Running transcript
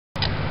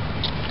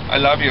I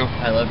love you.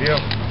 I love you.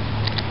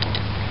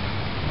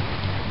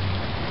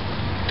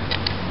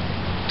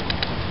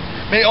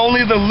 May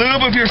only the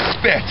lube of your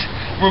spit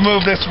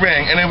remove this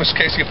ring, and in which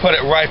case you put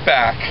it right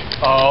back.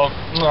 Oh,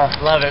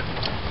 love it.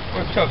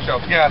 Where's Cho?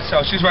 Yeah,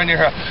 so she's right near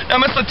her. Now,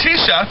 Miss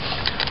Leticia,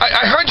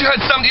 I heard you had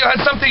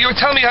something. You were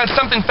telling me you had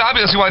something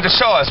fabulous you wanted to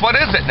show us. What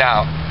is it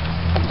now?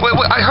 Wait,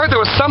 I heard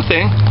there was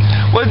something.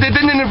 Well, it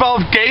didn't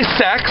involve gay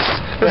sex.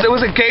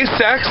 Was it gay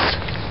sex?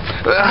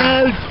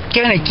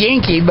 Kind of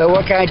kinky, but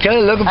what can I tell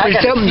you? Looking for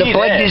something to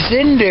plug this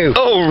into.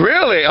 Oh,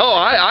 really? Oh,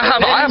 I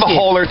have a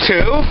hole or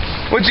two.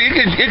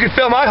 You could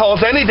fill my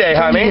holes any day,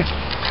 honey.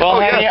 Well,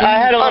 honey, I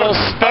had a little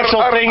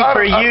special thing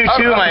for you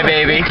too, my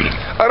baby.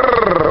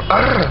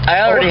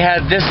 I already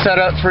had this set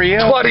up for you.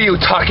 What are you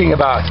talking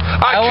about?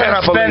 I want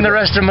cannot to spend the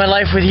rest of my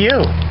life with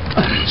you.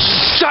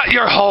 Shut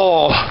your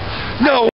hole. No.